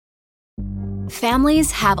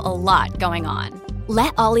Families have a lot going on.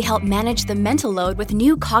 Let Ollie help manage the mental load with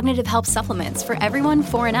new cognitive help supplements for everyone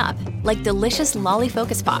 4 and up, like delicious Lolly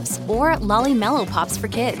Focus Pops or Lolly Mellow Pops for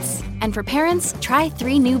kids. And for parents, try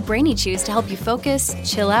 3 new Brainy Chews to help you focus,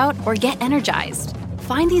 chill out, or get energized.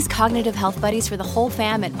 Find these cognitive health buddies for the whole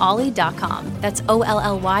fam at ollie.com. That's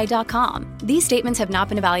OLLY.com. These statements have not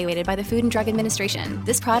been evaluated by the Food and Drug Administration.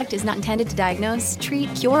 This product is not intended to diagnose,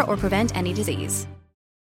 treat, cure, or prevent any disease.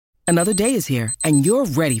 Another day is here, and you're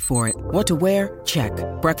ready for it. What to wear? Check.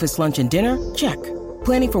 Breakfast, lunch, and dinner? Check.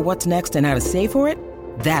 Planning for what's next and how to save for it?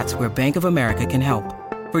 That's where Bank of America can help.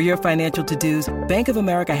 For your financial to-dos, Bank of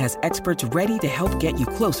America has experts ready to help get you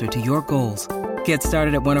closer to your goals. Get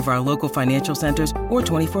started at one of our local financial centers or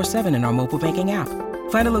 24/7 in our mobile banking app.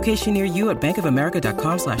 Find a location near you at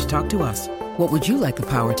bankofamerica.com/talktous. What would you like the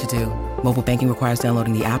power to do? Mobile banking requires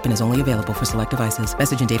downloading the app and is only available for select devices.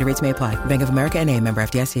 Message and data rates may apply. Bank of America N.A., member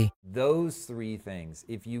FDIC. Those 3 things,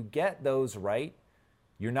 if you get those right,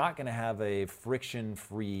 you're not going to have a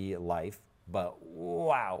friction-free life, but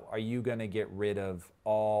wow, are you going to get rid of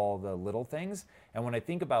all the little things? And when I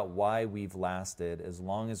think about why we've lasted as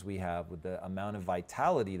long as we have with the amount of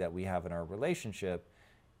vitality that we have in our relationship,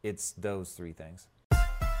 it's those 3 things.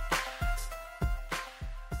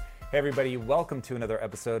 Hey everybody, welcome to another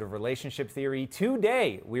episode of Relationship Theory.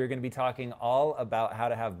 Today, we are going to be talking all about how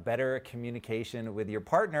to have better communication with your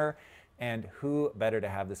partner, and who better to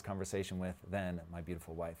have this conversation with than my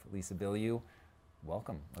beautiful wife, Lisa Bilyeu.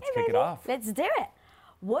 Welcome. Let's kick it off. Let's do it.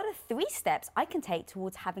 What are 3 steps I can take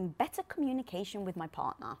towards having better communication with my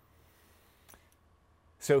partner?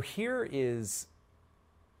 So here is,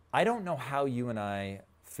 I don't know how you and I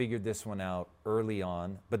figured this one out early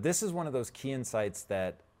on, but this is one of those key insights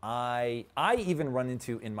that I even run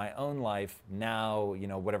into in my own life now,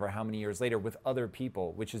 whatever, how many years later, with other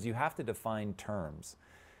people, which is you have to define terms.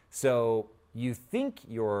 So you think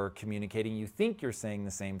you're communicating, you think you're saying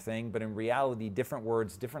the same thing, but in reality, different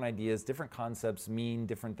words, different ideas, different concepts mean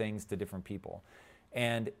different things to different people.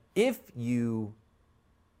 And if you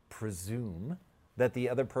presume that the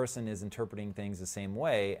other person is interpreting things the same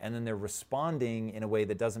way, and then they're responding in a way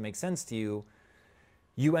that doesn't make sense to you,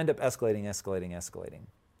 you end up escalating.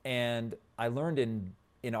 And I learned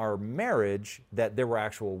in our marriage that there were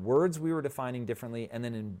actual words we were defining differently. And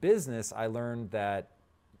then in business, I learned that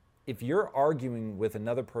if you're arguing with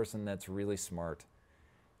another person that's really smart,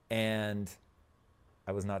 and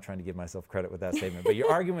I was not trying to give myself credit with that statement, but you're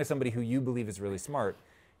arguing with somebody who you believe is really smart,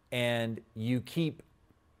 and you keep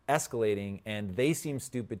escalating and they seem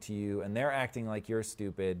stupid to you and they're acting like you're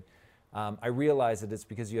stupid, I realize that it's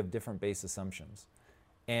because you have different base assumptions.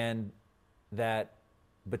 And that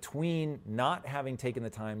between not having taken the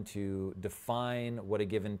time to define what a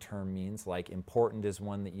given term means, like important is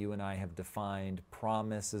one that you and I have defined,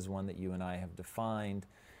 promise is one that you and I have defined,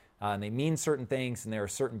 and they mean certain things, and there are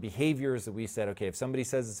certain behaviors that we said, okay, if somebody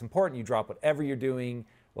says it's important, you drop whatever you're doing,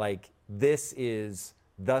 like this is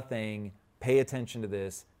the thing, pay attention to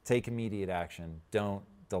this, take immediate action, don't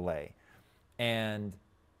delay. And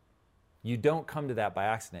you don't come to that by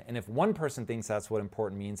accident. And if one person thinks that's what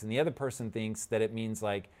important means and the other person thinks that it means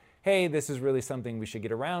like, hey, this is really something we should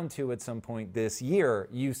get around to at some point this year,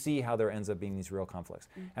 you see how there ends up being these real conflicts.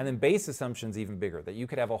 Mm-hmm. And then base assumption's even bigger, that you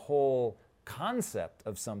could have a whole concept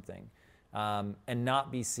of something and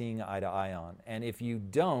not be seeing eye to eye on. And if you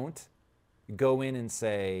don't go in and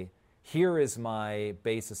say, here is my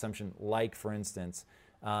base assumption, like for instance,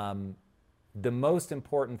 the most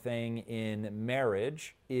important thing in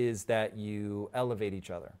marriage is that you elevate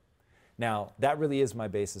each other. Now, that really is my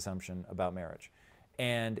base assumption about marriage.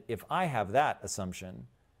 And if I have that assumption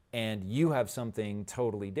and you have something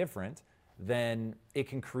totally different, then it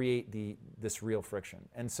can create this real friction.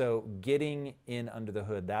 And so getting in under the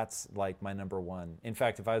hood, that's like my number one. In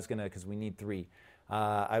fact, if I was gonna, because we need 3,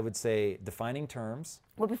 I would say defining terms.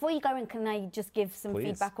 Well, before you go in, can I just give some Please.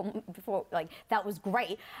 feedback on before? Like, that was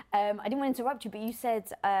great. I didn't want to interrupt you, but you said,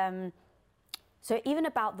 so even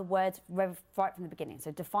about the words right from the beginning, so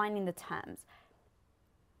defining the terms,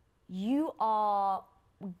 you are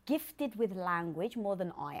gifted with language more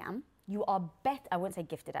than I am. You are better, I wouldn't say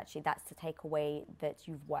gifted actually, that's to take away that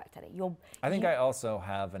you've worked at it. I think I also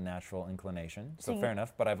have a natural inclination, so fair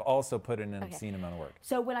enough, but I've also put in an obscene amount of work.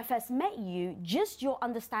 So when I first met you, just your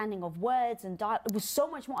understanding of words and dialogue, it was so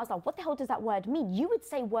much more. I was like, what the hell does that word mean? You would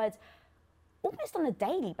say words almost on a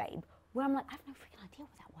daily, babe, where I'm like, I have no freaking idea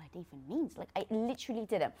what that word even means. Like, I literally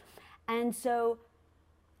didn't. And so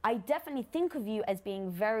I definitely think of you as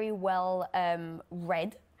being very well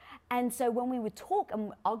read. And so when we would talk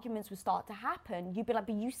and arguments would start to happen, you'd be like,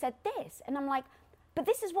 but you said this. And I'm like, but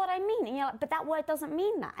this is what I mean. And you're like, but that word doesn't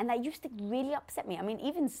mean that. And that used to really upset me. I mean,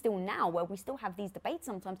 even still now, where we still have these debates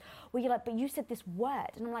sometimes, where you're like, but you said this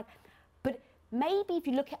word. And I'm like, but maybe if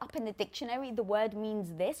you look it up in the dictionary, the word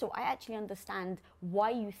means this, or I actually understand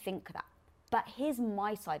why you think that. But here's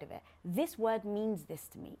my side of it. This word means this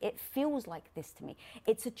to me. It feels like this to me.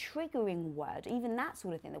 It's a triggering word, even that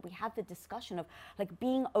sort of thing, that we have the discussion of like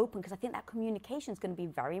being open, because I think that communication is going to be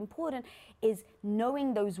very important, is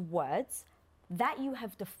knowing those words that you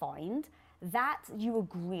have defined, that you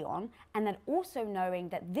agree on, and then also knowing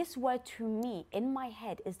that this word to me in my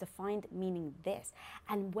head is defined meaning this.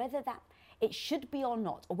 And whether that it should be or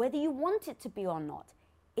not, or whether you want it to be or not,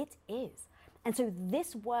 it is. And so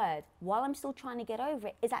this word, while I'm still trying to get over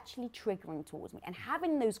it, is actually triggering towards me. And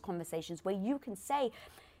having those conversations where you can say,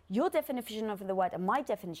 your definition of the word and my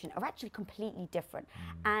definition are actually completely different.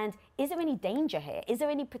 And is there any danger here? Is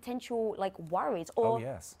there any potential like worries? Or, oh,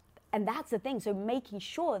 yes. And that's the thing. So making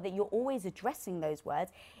sure that you're always addressing those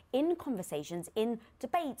words in conversations, in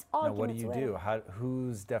debates, arguments. Now, what do you do?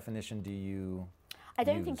 Whose definition do you I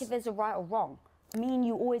don't think if there's a right or wrong. Me and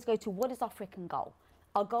you always go to, what is our freaking goal?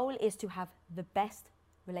 Our goal is to have the best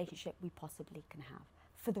relationship we possibly can have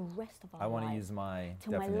for the rest of our lives. I want to use my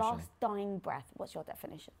till definition. my last dying breath. What's your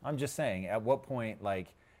definition? I'm just saying, at what point,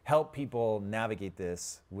 like, help people navigate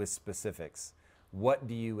this with specifics. What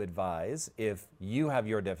do you advise if you have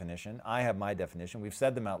your definition, I have my definition, we've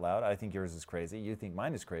said them out loud, I think yours is crazy, you think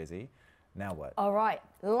mine is crazy, now what? All right,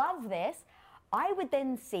 love this. I would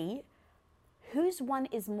then see whose one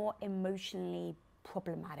is more emotionally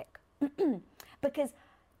problematic. Because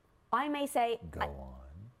I may say... Go on.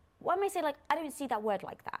 Well, I may say, like, I don't see that word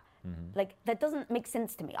like that. Like, that doesn't make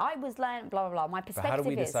sense to me. I was learning, blah, blah, blah. My perspective is... But how do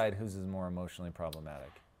we decide whose is more emotionally problematic?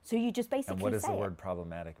 So you just basically And what does the say word it.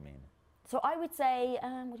 problematic mean? So I would say,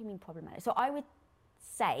 what do you mean problematic? So I would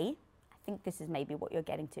say, I think this is maybe what you're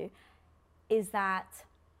getting to, is that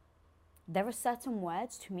there are certain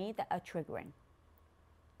words to me that are triggering.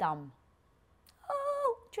 Dumb.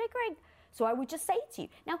 Oh, triggering. So I would just say to you,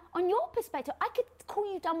 now on your perspective, I could call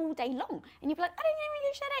you dumb all day long, and you'd be like, I don't know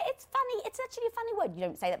you said it, it's funny, it's actually a funny word. You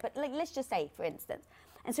don't say that, but like, let's just say, for instance.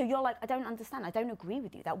 And so you're like, I don't understand, I don't agree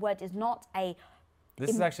with you. That word is not a...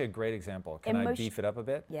 This is actually a great example. Can I beef it up a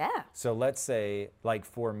bit? Yeah. So let's say, like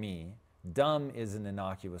for me, dumb is an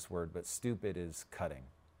innocuous word, but stupid is cutting.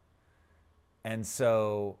 And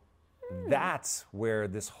so that's where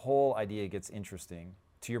this whole idea gets interesting.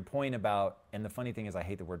 To your point about, and the funny thing is I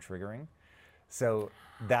hate the word triggering. So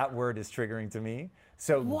that word is triggering to me.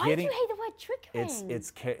 So Why do you hate the word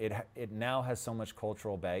triggering? It now has so much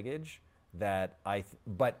cultural baggage that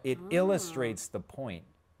but it illustrates the point,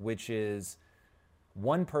 which is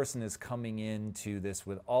one person is coming into this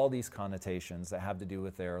with all these connotations that have to do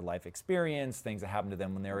with their life experience, things that happened to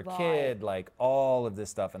them when they were a kid, like all of this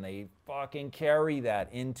stuff, and they fucking carry that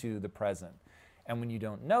into the present. And when you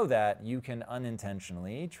don't know that, you can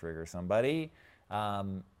unintentionally trigger somebody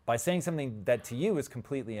by saying something that to you is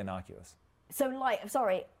completely innocuous. So like,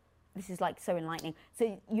 sorry, this is like so enlightening.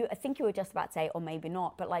 So I think you were just about to say, or maybe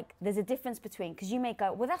not, but like there's a difference between, because you may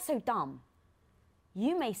go, well, that's so dumb.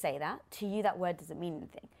 You may say that, to you that word doesn't mean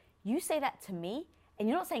anything. You say that to me, and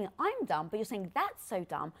you're not saying I'm dumb, but you're saying that's so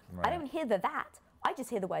dumb. Right. I don't hear that, I just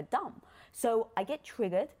hear the word dumb. So I get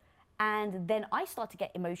triggered, and then I start to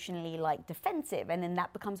get emotionally like defensive, and then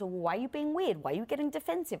that becomes, well, why are you being weird? Why are you getting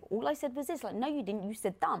defensive? All I said was this, like, no, you didn't, you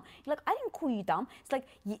said dumb. You're like, I didn't call you dumb. It's like,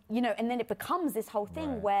 you know, and then it becomes this whole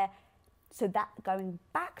thing where, so that going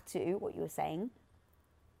back to what you were saying,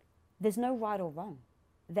 there's no right or wrong.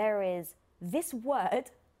 There is, this word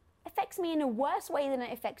affects me in a worse way than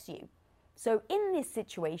it affects you. So in this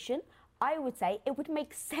situation, I would say it would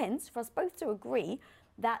make sense for us both to agree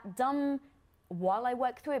that dumb, while I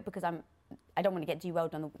work through it, because I don't want to get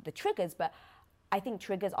derailed on the triggers, but I think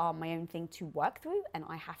triggers are my own thing to work through, and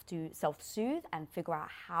I have to self-soothe and figure out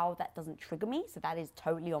how that doesn't trigger me, so that is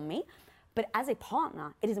totally on me. But as a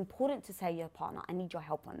partner, it is important to say to your partner, I need your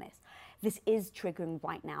help on this. This is triggering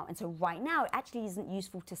right now. And so right now, it actually isn't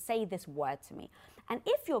useful to say this word to me. And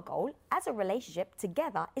if your goal as a relationship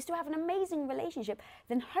together is to have an amazing relationship,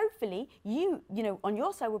 then hopefully you know, on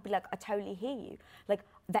your side would be like, I totally hear you. Like,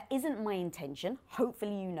 that isn't my intention.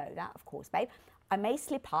 Hopefully you know that, of course, babe. I may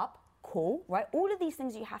slip up, cool, right? All of these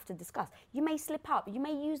things you have to discuss. You may slip up, you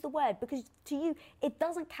may use the word, because to you, it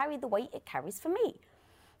doesn't carry the weight it carries for me.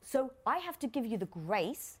 So I have to give you the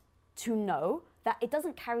grace to know that it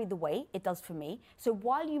doesn't carry the weight it does for me. So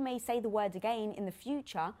while you may say the word again in the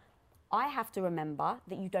future, I have to remember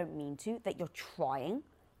that you don't mean to, that you're trying,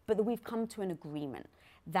 but that we've come to an agreement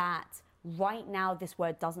that right now this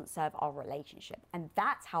word doesn't serve our relationship. And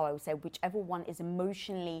that's how I would say whichever one is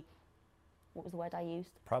emotionally, what was the word I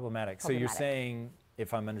used? Problematic. So you're saying,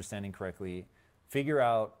 if I'm understanding correctly, figure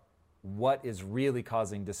out what is really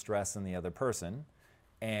causing distress in the other person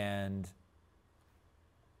and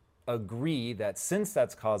agree that since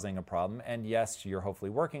that's causing a problem, and yes, you're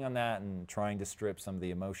hopefully working on that and trying to strip some of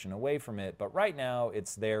the emotion away from it, but right now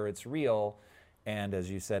it's there, it's real, and as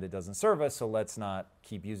you said, it doesn't serve us, so let's not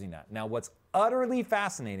keep using that. Now, what's utterly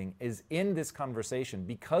fascinating is in this conversation,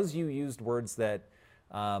 because you used words that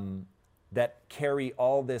that carry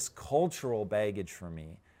all this cultural baggage for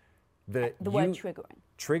me, the word triggering.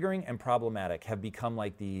 Triggering and problematic have become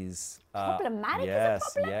like these... Problematic yes, is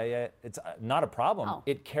a problem? yeah. It's not a problem. Oh.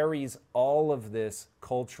 It carries all of this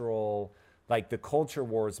cultural, like the culture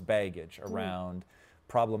wars baggage around...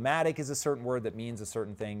 Problematic is a certain word that means a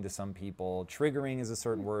certain thing to some people. Triggering is a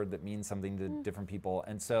certain word that means something to different people.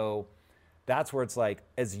 And so that's where it's like,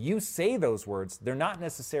 as you say those words, they're not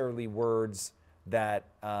necessarily words that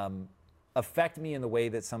affect me in the way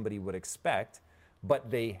that somebody would expect,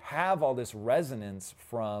 but they have all this resonance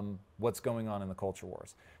from what's going on in the culture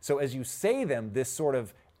wars. So as you say them, this sort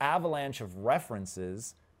of avalanche of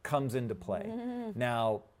references comes into play.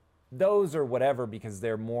 Now, those are whatever because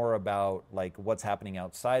they're more about like what's happening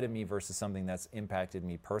outside of me versus something that's impacted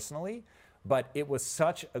me personally. But it was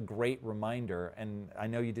such a great reminder, and I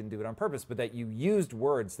know you didn't do it on purpose, but that you used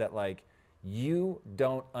words that like, you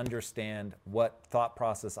don't understand what thought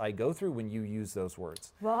process I go through when you use those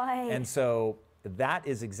words. Right. And so that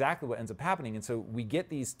is exactly what ends up happening. And so we get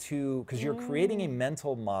these two, because you're creating a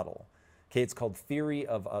mental model. Okay, it's called theory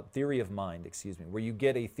of mind, where you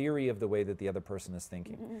get a theory of the way that the other person is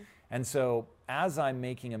thinking. And so as I'm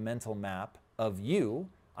making a mental map of you,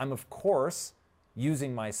 I'm of course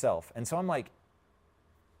using myself. And so I'm like,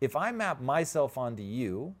 if I map myself onto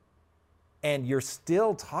you and you're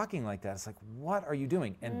still talking like that, it's like, what are you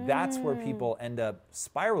doing? And that's where people end up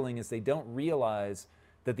spiraling, is they don't realize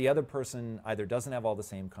that the other person either doesn't have all the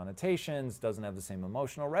same connotations, doesn't have the same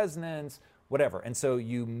emotional resonance, whatever. And so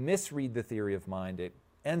you misread the theory of mind. It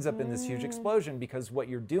ends up in this huge explosion because what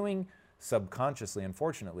you're doing subconsciously,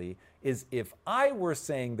 unfortunately, is if I were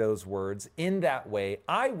saying those words in that way,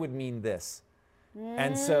 I would mean this.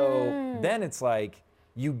 And so then it's like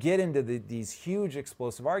you get into these huge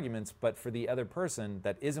explosive arguments, but for the other person,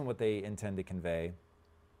 that isn't what they intend to convey.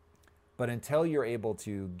 But until you're able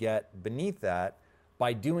to get beneath that,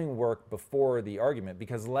 by doing work before the argument,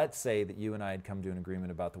 because let's say that you and I had come to an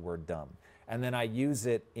agreement about the word dumb, and then I use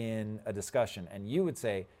it in a discussion, and you would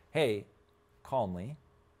say, hey, calmly,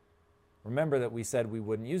 remember that we said we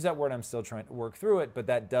wouldn't use that word, I'm still trying to work through it, but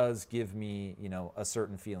that does give me, a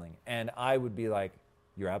certain feeling. And I would be like,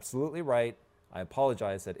 you're absolutely right, I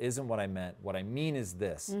apologize, that isn't what I meant, what I mean is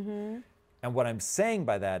this. And what I'm saying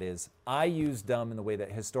by that is I use dumb in the way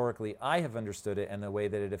that historically I have understood it and the way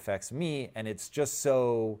that it affects me, and it's just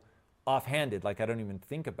so offhanded, like I don't even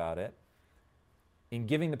think about it. In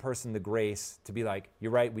giving the person the grace to be like,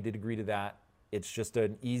 you're right, we did agree to that. It's just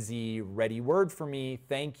an easy, ready word for me.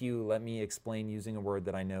 Thank you. Let me explain using a word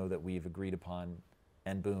that I know that we've agreed upon,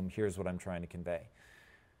 and boom, here's what I'm trying to convey.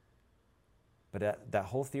 But that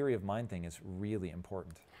whole theory of mind thing is really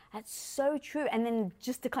important. That's so true. And then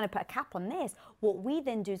just to kind of put a cap on this, what we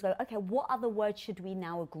then do is go, okay, what other words should we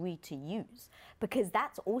now agree to use? Because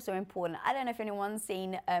that's also important. I don't know if anyone's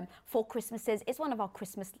seen Four Christmases. It's one of our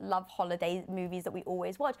Christmas love holiday movies that we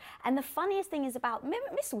always watch. And the funniest thing is about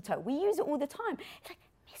mistletoe. We use it all the time. It's like,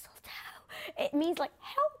 mistletoe. It means like,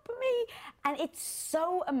 help me. And it's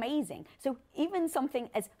so amazing. So even something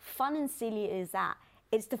as fun and silly as that,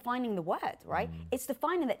 it's defining the word, right? It's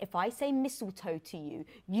defining that if I say mistletoe to you,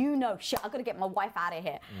 shit, I've got to get my wife out of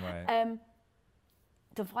here. Right.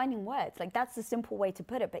 Defining words, like that's the simple way to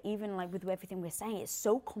put it. But even like with everything we're saying, it's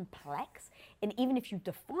so complex. And even if you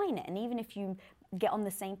define it, and even if you get on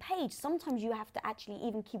the same page, sometimes you have to actually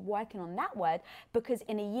even keep working on that word, because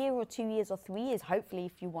in a year or 2 years or 3 years, hopefully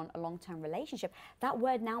if you want a long-term relationship, that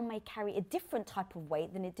word now may carry a different type of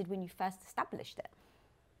weight than it did when you first established it.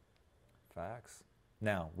 Facts.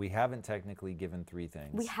 Now, we haven't technically given 3 things.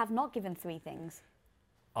 We have not given 3 things.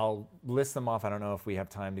 I'll list them off. I don't know if we have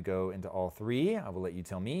time to go into all 3. I will let you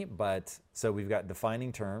tell me. But so we've got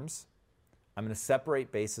defining terms. I'm going to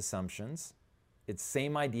separate base assumptions. It's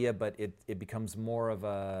same idea, but it becomes more of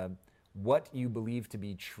a what you believe to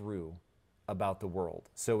be true about the world.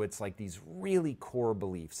 So it's like these really core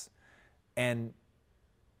beliefs. And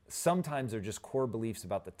sometimes they're just core beliefs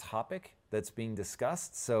about the topic that's being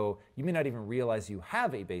discussed. So you may not even realize you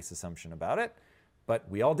have a base assumption about it, but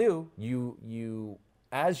we all do. You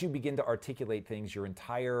as you begin to articulate things, your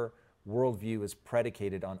entire worldview is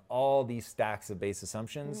predicated on all these stacks of base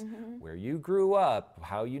assumptions, where you grew up,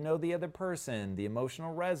 how you know the other person, the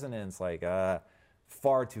emotional resonance, like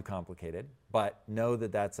far too complicated. But know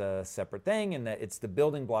that that's a separate thing and that it's the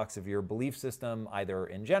building blocks of your belief system, either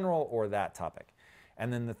in general or that topic.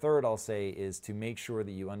 And then the third I'll say is to make sure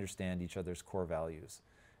that you understand each other's core values.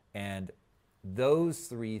 And those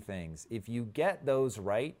three things, if you get those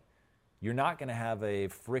right, you're not going to have a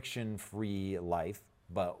friction-free life,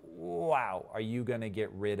 but wow, are you going to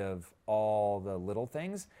get rid of all the little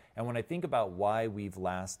things? And when I think about why we've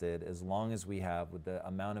lasted as long as we have with the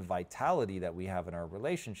amount of vitality that we have in our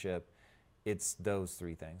relationship, it's those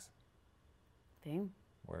three things. Boom.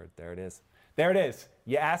 Word, there it is. There it is.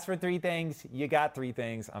 You asked for three things, you got three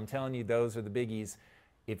things. I'm telling you, those are the biggies.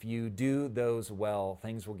 If you do those well,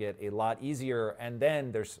 things will get a lot easier. And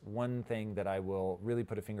then there's one thing that I will really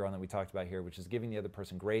put a finger on that we talked about here, which is giving the other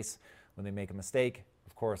person grace when they make a mistake.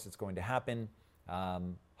 Of course, it's going to happen.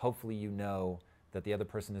 Hopefully you know that the other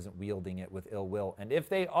person isn't wielding it with ill will. And if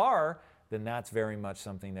they are, then that's very much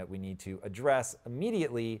something that we need to address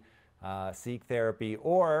immediately, seek therapy,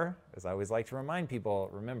 or, as I always like to remind people,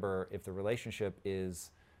 remember, if the relationship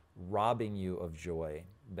is robbing you of joy,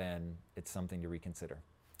 then it's something to reconsider.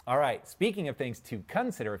 All right, speaking of things to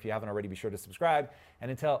consider, if you haven't already, be sure to subscribe. And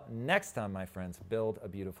until next time, my friends, build a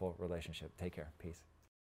beautiful relationship. Take care. Peace.